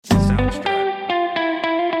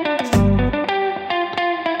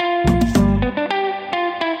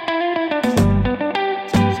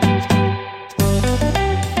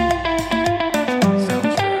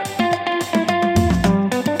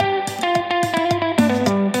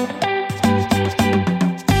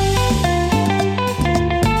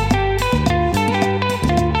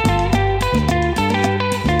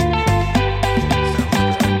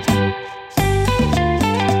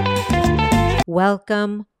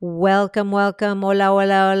Welcome.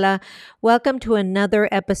 Hola. Welcome to another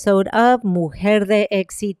episode of Mujer de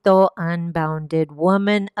Éxito Unbounded,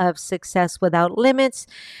 Woman of Success Without Limits.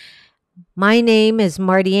 My name is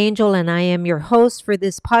Marty Angel and I am your host for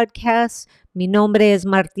this podcast. Mi nombre es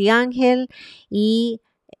Marty Ángel y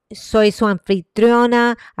soy su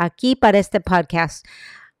anfitriona aquí para este podcast.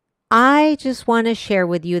 I just want to share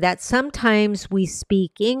with you that sometimes we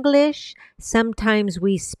speak English, sometimes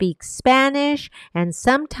we speak Spanish, and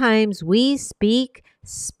sometimes we speak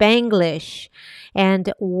Spanglish.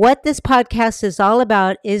 And what this podcast is all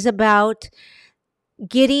about is about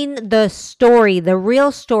getting the story, the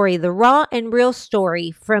real story, the raw and real story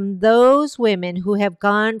from those women who have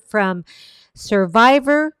gone from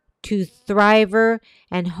survivor to thriver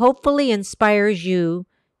and hopefully inspires you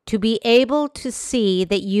to be able to see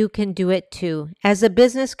that you can do it too. As a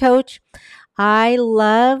business coach, I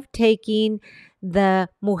love taking the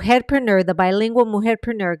mujerpreneur, the bilingual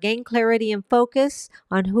mujerpreneur, gain clarity and focus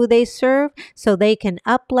on who they serve so they can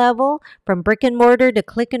up level from brick and mortar to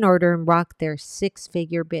click and order and rock their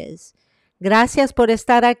six-figure biz. Gracias por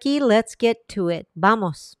estar aquí. Let's get to it.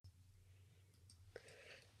 Vamos.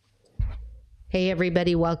 Hey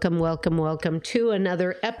everybody, welcome to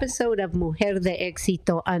another episode of Mujer de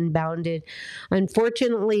Éxito Unbounded.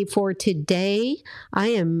 Unfortunately for today, I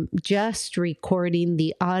am just recording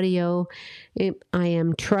the audio. I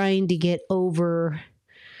am trying to get over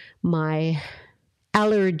my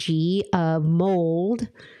allergy of mold.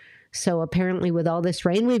 So apparently with all this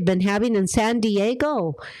rain we've been having in San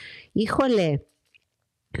Diego, híjole,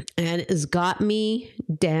 and it has got me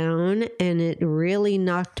down and it really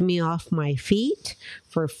knocked me off my feet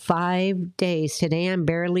for 5 days. Today I'm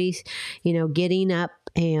barely, getting up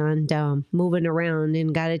and moving around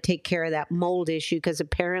and got to take care of that mold issue because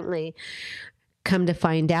apparently, come to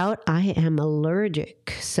find out, I am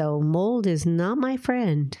allergic. So mold is not my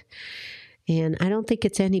friend. And I don't think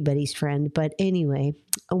it's anybody's friend. But anyway,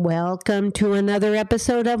 welcome to another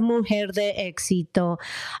episode of Mujer de Éxito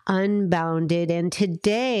Unbounded. And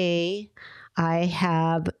today I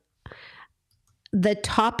have the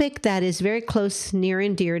topic that is very close, near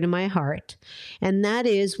and dear to my heart. And that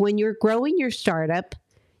is when you're growing your startup,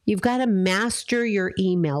 you've got to master your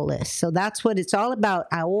email list. So that's what it's all about.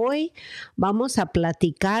 Hoy vamos a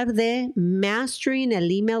platicar de mastering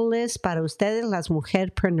el email list para ustedes, las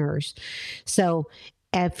mujerpreneurs. So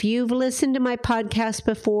if you've listened to my podcast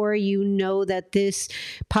before, you know that this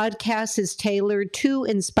podcast is tailored to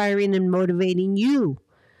inspiring and motivating you,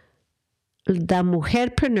 the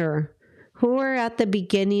mujerpreneur, who are at the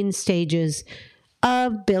beginning stages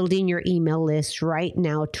of building your email list right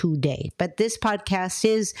now today. But this podcast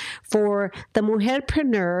is for the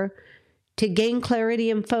mujerpreneur to gain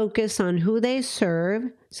clarity and focus on who they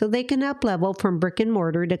serve so they can up level from brick and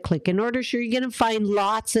mortar to click and order. Sure, you're going to find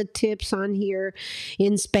lots of tips on here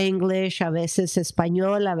in Spanglish, a veces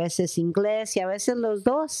español, a veces inglés, y a veces los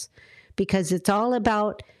dos, because it's all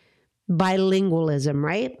about bilingualism,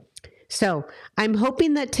 right? So I'm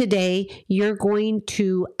hoping that today you're going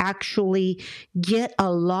to actually get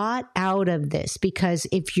a lot out of this, because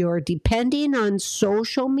if you're depending on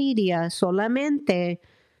social media solamente,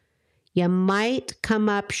 you might come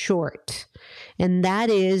up short. And that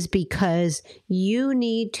is because you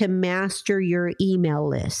need to master your email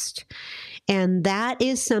list. And that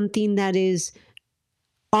is something that is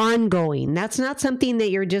ongoing. That's not something that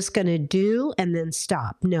you're just going to do and then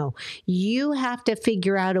stop. No, you have to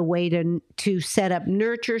figure out a way to set up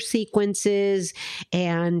nurture sequences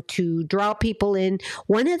and to draw people in.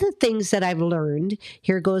 One of the things that I've learned,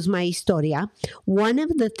 here goes my historia. One of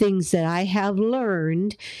the things that I have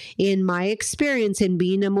learned in my experience in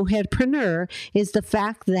being a mujerpreneur is the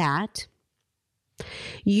fact that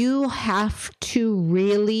you have to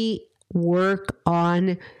really work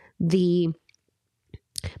on the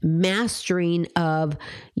mastering of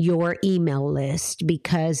your email list,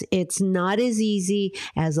 because it's not as easy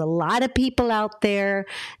as a lot of people out there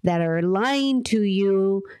that are lying to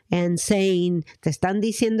you and saying, te están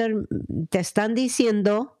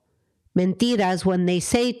diciendo mentiras when they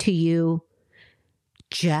say to you,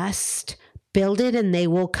 just build it and they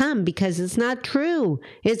will come, because it's not true.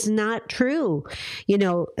 It's not true.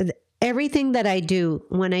 everything that I do,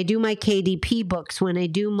 when I do my KDP books, when I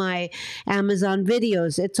do my Amazon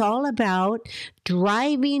videos, it's all about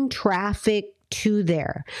driving traffic to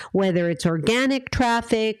there, whether it's organic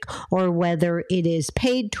traffic or whether it is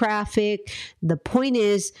paid traffic. The point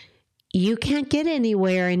is, you can't get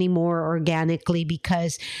anywhere anymore organically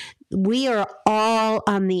because we are all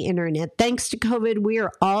on the internet. Thanks to COVID, we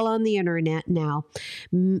are all on the internet now.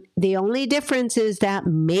 The only difference is that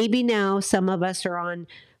maybe now some of us are on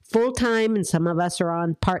full-time and some of us are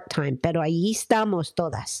on part-time, pero ahí estamos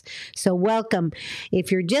todas. So welcome.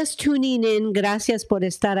 If you're just tuning in, gracias por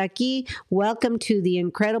estar aquí. Welcome to the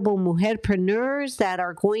incredible MujerPreneurs that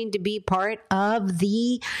are going to be part of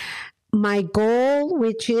my goal,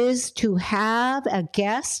 which is to have a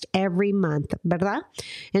guest every month, ¿verdad?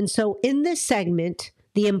 And so in this segment,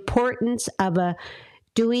 the importance of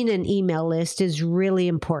doing an email list is really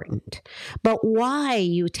important. But why?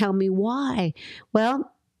 You tell me why.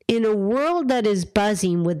 Well, in a world that is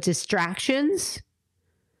buzzing with distractions,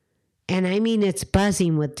 and I mean it's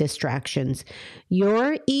buzzing with distractions,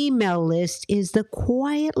 your email list is the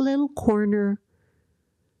quiet little corner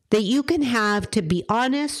that you can have to be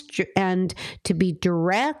honest and to be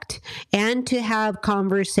direct and to have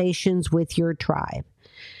conversations with your tribe.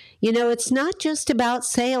 You know, it's not just about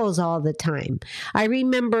sales all the time. I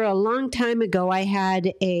remember a long time ago, I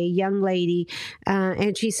had a young lady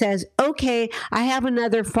and she says, okay, I have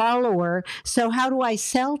another follower, so how do I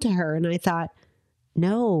sell to her? And I thought,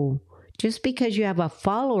 no, just because you have a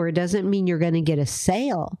follower doesn't mean you're going to get a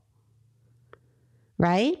sale.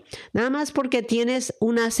 Right? Nada más porque tienes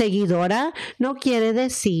una seguidora no quiere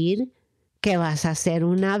decir que vas a hacer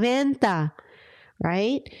una venta.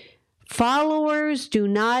 Right? Followers do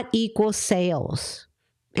not equal sales.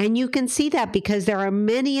 And you can see that because there are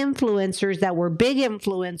many influencers that were big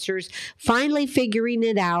influencers finally figuring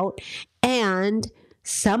it out, and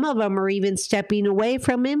some of them are even stepping away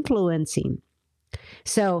from influencing.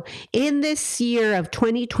 So in this year of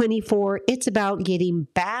 2024, it's about getting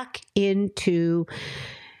back into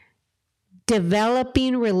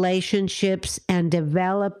developing relationships and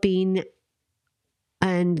developing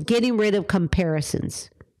and getting rid of comparisons.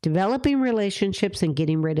 Developing relationships and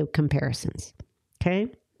getting rid of comparisons.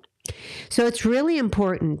 Okay? So it's really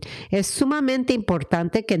important. Es sumamente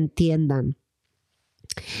importante que entiendan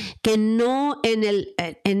que no en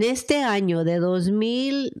este año de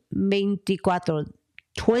 2024,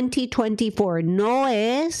 2024, no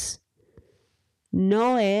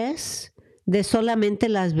es de solamente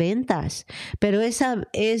las ventas, pero esa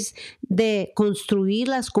es de construir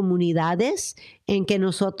las comunidades en que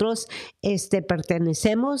nosotros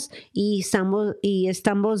pertenecemos y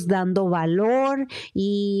estamos dando valor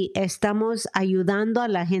y estamos ayudando a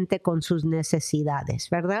la gente con sus necesidades,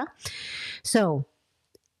 ¿verdad? So,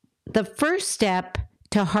 the first step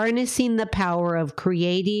to harnessing the power of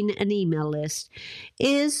creating an email list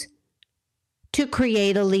is to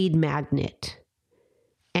create a lead magnet.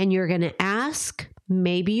 And you're going to ask,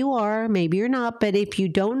 maybe you are, maybe you're not, but if you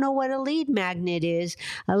don't know what a lead magnet is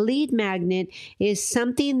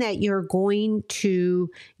something that you're going to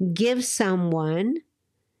give someone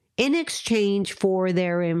in exchange for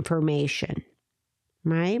their information,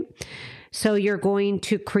 right? So you're going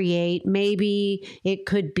to create, maybe it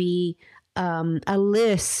could be a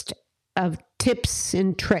list of tips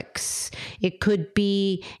and tricks. It could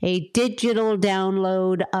be a digital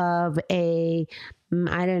download of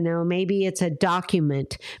I don't know, maybe it's a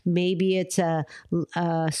document, maybe it's a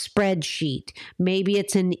spreadsheet, maybe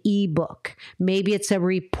it's an ebook, maybe it's a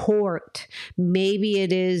report, maybe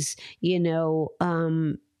it is,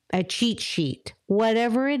 a cheat sheet.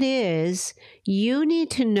 Whatever it is, you need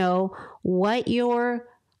to know what your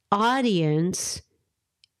audience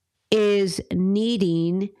is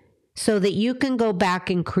needing so that you can go back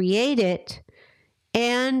and create it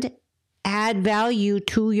and add value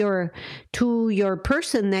to your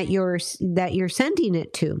person that you're sending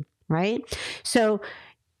it to, right? So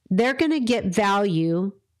they're going to get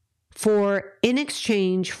value in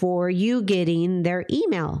exchange for you getting their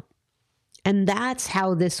email. And that's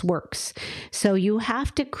how this works. So you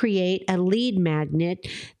have to create a lead magnet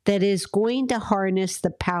that is going to harness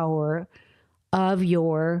the power of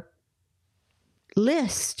your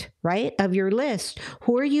list, right? Of your list.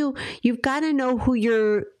 You've got to know who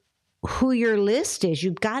your list is.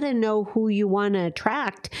 You've got to know who you want to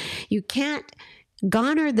attract. You can't,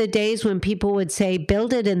 gone are the days when people would say,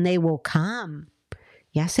 build it and they will come.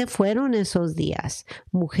 Ya se fueron esos días.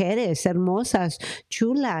 Mujeres hermosas,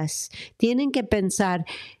 chulas, tienen que pensar,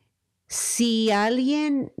 si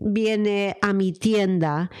alguien viene a mi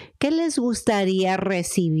tienda, ¿qué les gustaría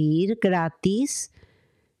recibir gratis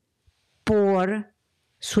por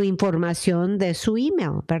su información de su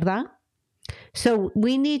email, ¿verdad? So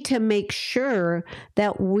we need to make sure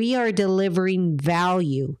that we are delivering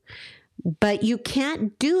value. But you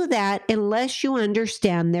can't do that unless you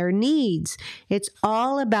understand their needs. It's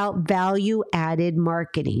all about value-added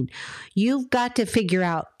marketing. You've got to figure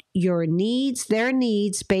out your needs, their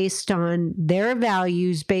needs based on their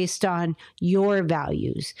values, based on your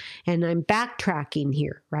values. And I'm backtracking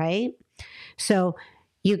here, right? So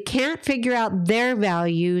you can't figure out their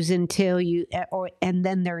values and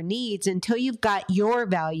then their needs until you've got your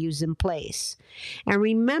values in place. And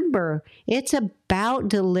remember, it's about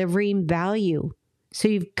delivering value. So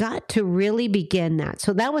you've got to really begin that.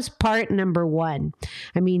 So that was step number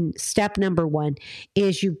one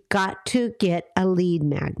is you've got to get a lead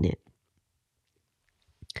magnet.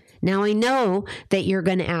 Now I know that you're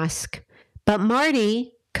going to ask, but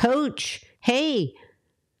Marty, coach, hey,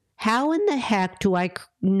 how in the heck do I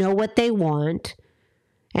know what they want?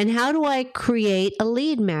 And how do I create a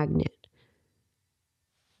lead magnet?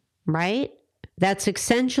 Right? That's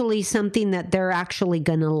essentially something that they're actually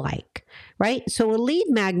going to like, right? So a lead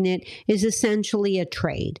magnet is essentially a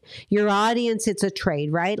trade. Your audience, it's a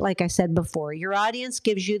trade, right? Like I said before, your audience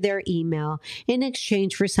gives you their email in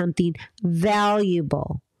exchange for something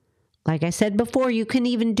valuable. Like I said before, you can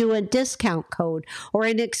even do a discount code or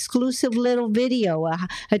an exclusive little video,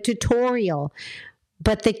 a tutorial.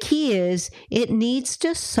 But the key is it needs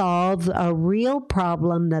to solve a real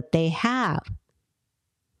problem that they have.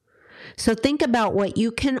 So think about what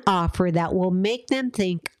you can offer that will make them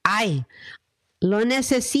think, ay, lo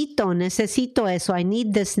necesito eso, I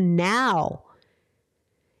need this now.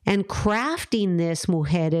 And crafting this,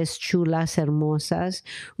 mujeres chulas hermosas,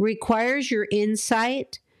 requires your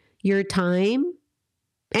insight, your time,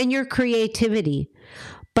 and your creativity.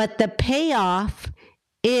 But the payoff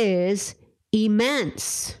is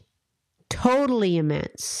immense, totally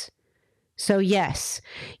immense. So yes,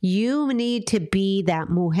 you need to be that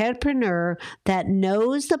mujerpreneur that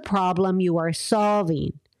knows the problem you are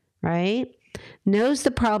solving, right? Knows the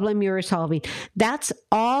problem you're solving. That's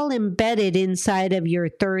all embedded inside of your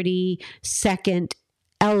 30-second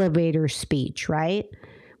elevator speech, right?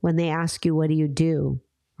 When they ask you, what do you do?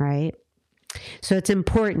 Right? So it's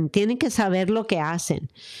important. Tienen que saber lo que hacen.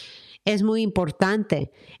 Es muy importante.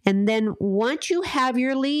 And then once you have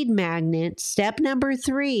your lead magnet, step number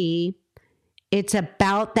 3, it's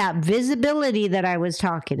about that visibility that I was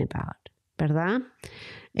talking about, ¿verdad?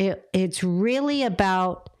 It's really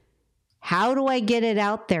about how do I get it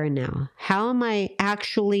out there now? How am I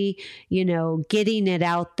actually, getting it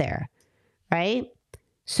out there, right?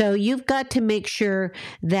 So you've got to make sure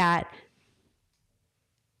that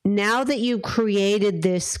now that you've created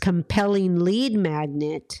this compelling lead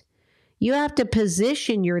magnet, you have to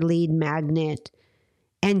position your lead magnet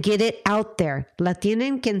and get it out there. La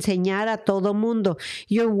tienen que enseñar a todo mundo.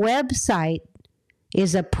 Your website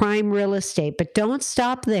is a prime real estate, but don't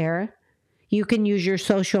stop there. You can use your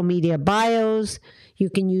social media bios. You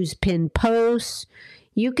can use pinned posts.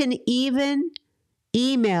 You can even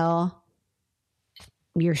email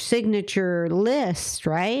your signature list,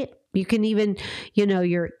 right? You can even,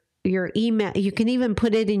 your email, you can even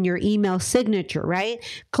put it in your email signature, right?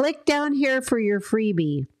 Click down here for your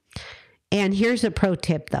freebie. And here's a pro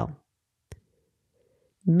tip though.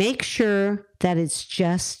 Make sure that it's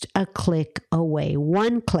just a click away,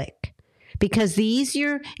 one click. Because the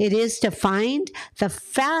easier it is to find, the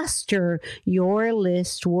faster your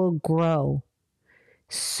list will grow.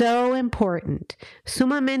 So important,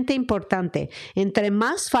 sumamente importante. Entre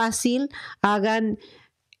más fácil hagan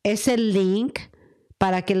ese link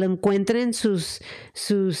para que lo encuentren sus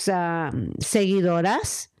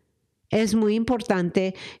seguidoras, es muy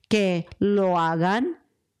importante que lo hagan,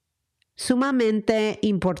 sumamente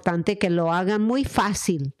importante que lo hagan muy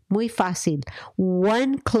fácil, muy fácil.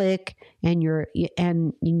 One click and you're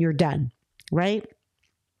done, right?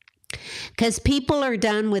 Because people are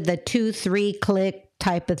done with the 2-3 click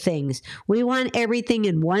type of things. We want everything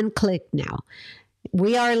in one click now.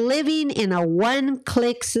 We are living in a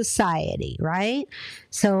one-click society, right?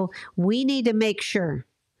 So we need to make sure.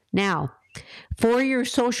 Now, for your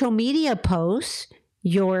social media posts,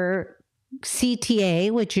 your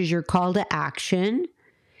CTA, which is your call to action,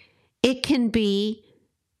 it can be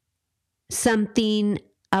something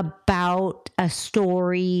about a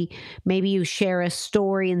story. Maybe you share a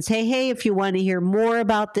story and say, hey, if you want to hear more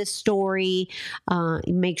about this story,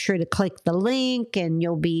 make sure to click the link and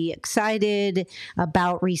you'll be excited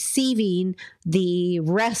about receiving the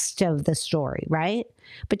rest of the story, right?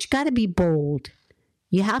 But you got to be bold.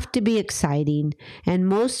 You have to be exciting. And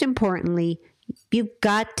most importantly, you've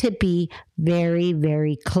got to be very,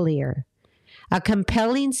 very clear. A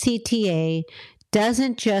compelling CTA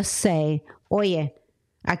doesn't just say, oye,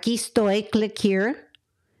 aquí estoy, click here.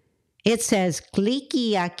 It says,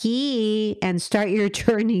 clicky aquí and start your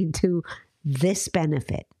journey to this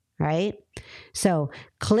benefit, right? So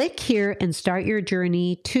click here and start your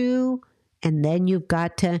journey to, and then you've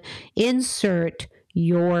got to insert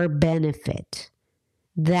your benefit.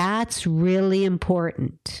 That's really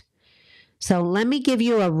important. So let me give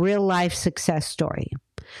you a real life success story.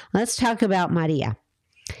 Let's talk about Maria.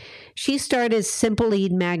 She started Simple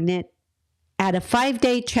Lead Magnet at a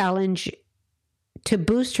 5-day challenge to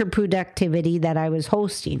boost her productivity that I was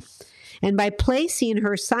hosting. And by placing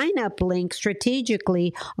her sign-up link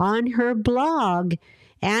strategically on her blog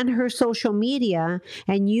and her social media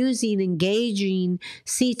and using engaging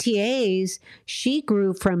CTAs, she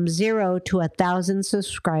grew from 0 to 1,000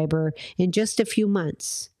 subscribers in just a few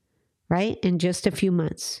months, right? In just a few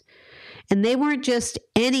months. And they weren't just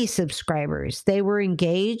any subscribers. They were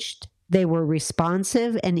engaged, they were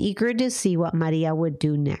responsive, and eager to see what Maria would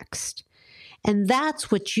do next. And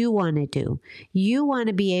that's what you want to do. You want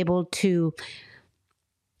to be able to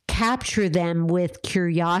capture them with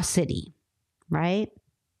curiosity, right?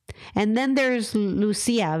 And then there's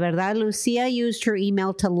Lucia, ¿verdad? Lucia used her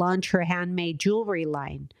email to launch her handmade jewelry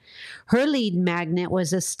line. Her lead magnet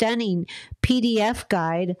was a stunning PDF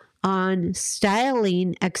guide on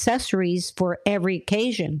styling accessories for every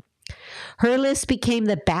occasion. Her list became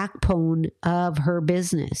the backbone of her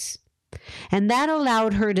business. And that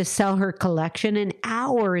allowed her to sell her collection in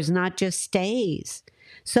hours, not just days.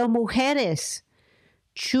 So, mujeres,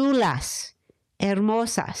 chulas,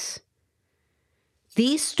 hermosas.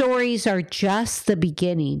 These stories are just the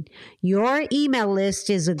beginning. Your email list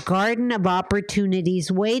is a garden of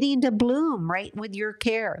opportunities waiting to bloom right with your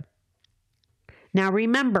care. Now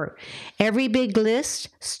remember, every big list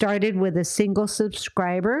started with a single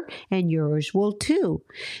subscriber, and yours will too.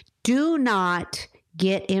 Do not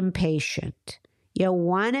get impatient. You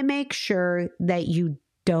want to make sure that you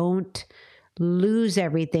don't lose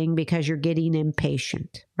everything because you're getting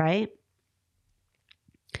impatient, right?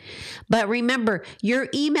 But remember, your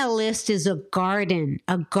email list is a garden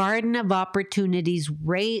of opportunities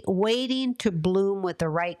waiting to bloom with the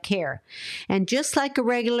right care. And just like a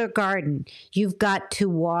regular garden, you've got to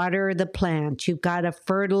water the plants, you've got to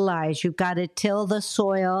fertilize, you've got to till the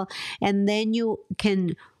soil, and then you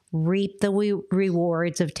can reap the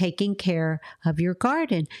rewards of taking care of your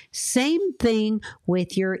garden. Same thing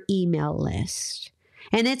with your email list.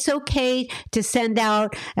 And it's okay to send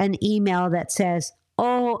out an email that says,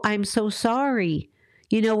 oh, I'm so sorry.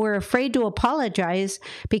 You know, we're afraid to apologize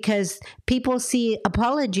because people see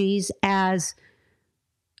apologies as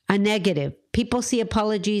a negative. People see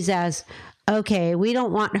apologies as, okay, we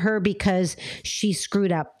don't want her because she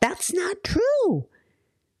screwed up. That's not true.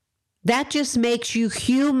 That just makes you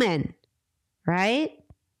human, right?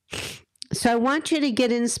 So I want you to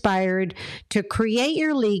get inspired to create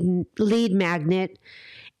your lead magnet.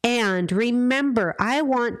 And remember, I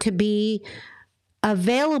want to be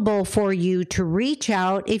available for you to reach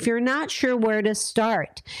out if you're not sure where to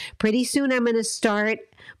start. Pretty soon I'm going to start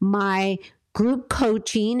my group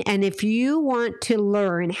coaching. And if you want to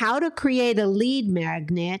learn how to create a lead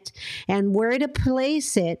magnet and where to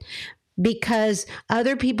place it, because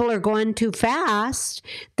other people are going too fast,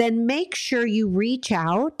 then make sure you reach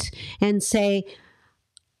out and say,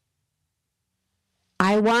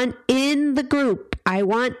 I want in the group. I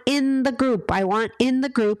want in the group. I want in the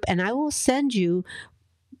group. And I will send you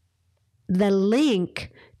the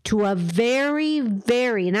link to a very,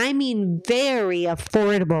 very, and I mean very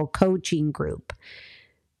affordable coaching group.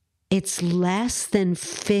 It's less than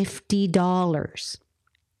 $50.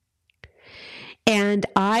 And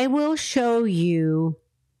I will show you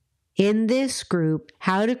in this group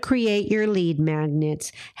how to create your lead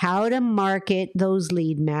magnets, how to market those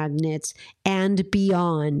lead magnets, and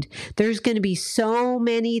beyond. There's going to be so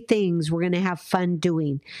many things we're going to have fun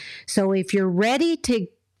doing. So if you're ready to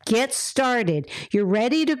get started, you're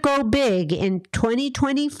ready to go big in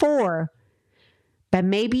 2024, but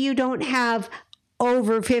maybe you don't have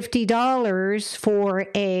over $50 for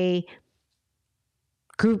a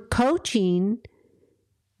group coaching,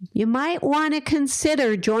 you might want to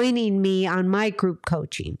consider joining me on my group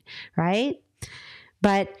coaching, right?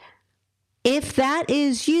 But if that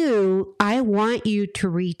is you, I want you to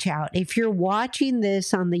reach out. If you're watching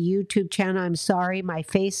this on the YouTube channel, I'm sorry, my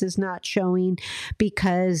face is not showing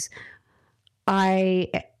because my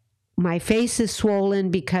face is swollen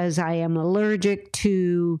because I am allergic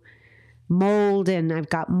to mold, and I've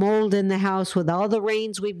got mold in the house with all the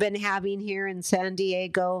rains we've been having here in San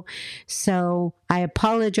Diego. So I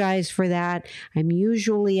apologize for that. I'm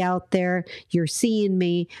usually out there. You're seeing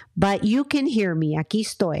me, but you can hear me. Aquí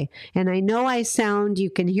estoy. And I know you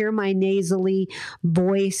can hear my nasally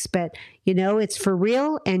voice, but it's for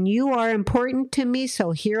real and you are important to me.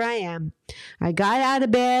 So here I am. I got out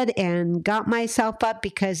of bed and got myself up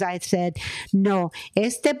because I said, no,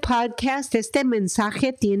 este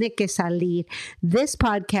mensaje tiene que salir. This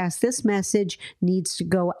podcast, this message needs to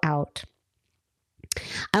go out.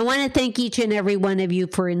 I want to thank each and every one of you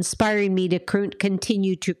for inspiring me to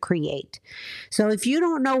continue to create. So if you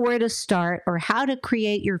don't know where to start or how to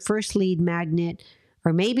create your first lead magnet,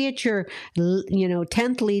 or maybe it's your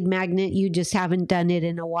 10th lead magnet, you just haven't done it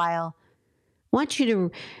in a while, I want you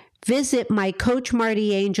to visit my Coach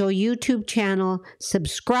Marty Angel YouTube channel,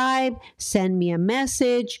 subscribe, send me a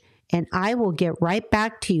message, and I will get right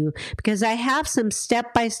back to you because I have some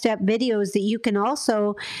step-by-step videos that you can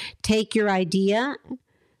also take your idea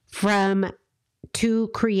from to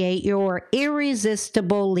create your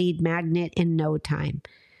irresistible lead magnet in no time.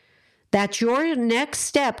 That's your next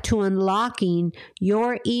step to unlocking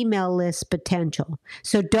your email list potential.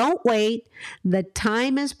 So don't wait. The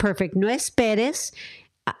time is perfect. No esperes.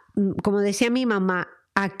 Como decía mi mamá,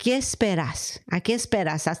 ¿a qué esperas? ¿A qué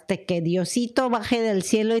esperas? Hasta que Diosito baje del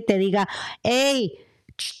cielo y te diga, hey,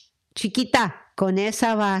 chiquita, con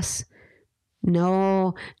esa vas.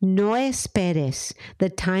 No esperes. The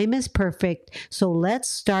time is perfect. So let's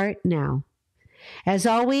start now. As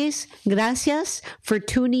always, gracias for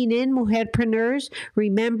tuning in, MujerPreneurs.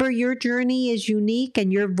 Remember, your journey is unique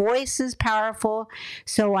and your voice is powerful.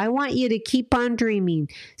 So I want you to keep on dreaming.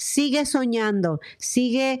 Sigue soñando.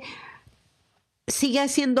 Sigue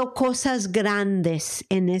haciendo cosas grandes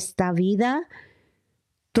en esta vida.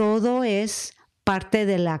 Todo es parte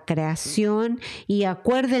de la creación y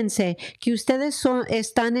acuérdense que ustedes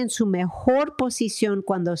están en su mejor posición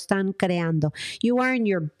cuando están creando. You are in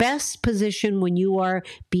your best position when you are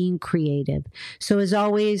being creative. So as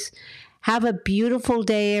always, have a beautiful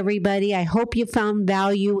day, everybody. I hope you found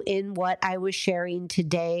value in what I was sharing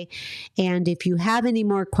today. And if you have any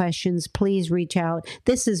more questions, please reach out.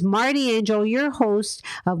 This is Marty Angel, your host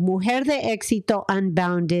of Mujer de Éxito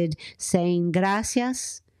Unbounded, saying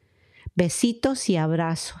gracias. Besitos y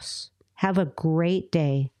abrazos. Have a great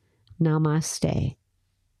day. Namaste.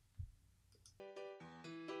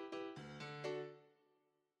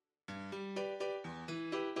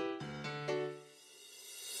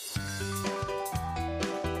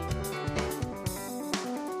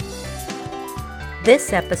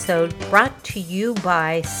 This episode brought to you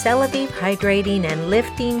by Celavive Hydrating and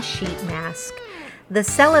Lifting Sheet Mask. The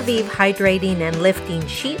Celavive Hydrating and Lifting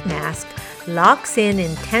Sheet Mask locks in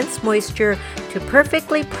intense moisture to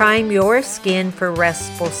perfectly prime your skin for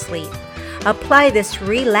restful sleep. Apply this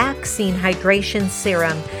relaxing hydration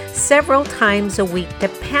serum several times a week to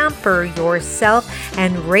pamper yourself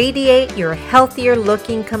and radiate your healthier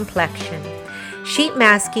looking complexion. Sheet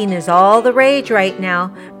masking is all the rage right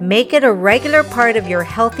now. Make it a regular part of your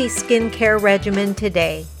healthy skincare regimen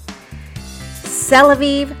today.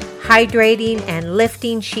 Celavive Hydrating and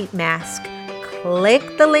Lifting Sheet Mask.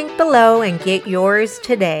 Click the link below and get yours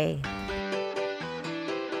today.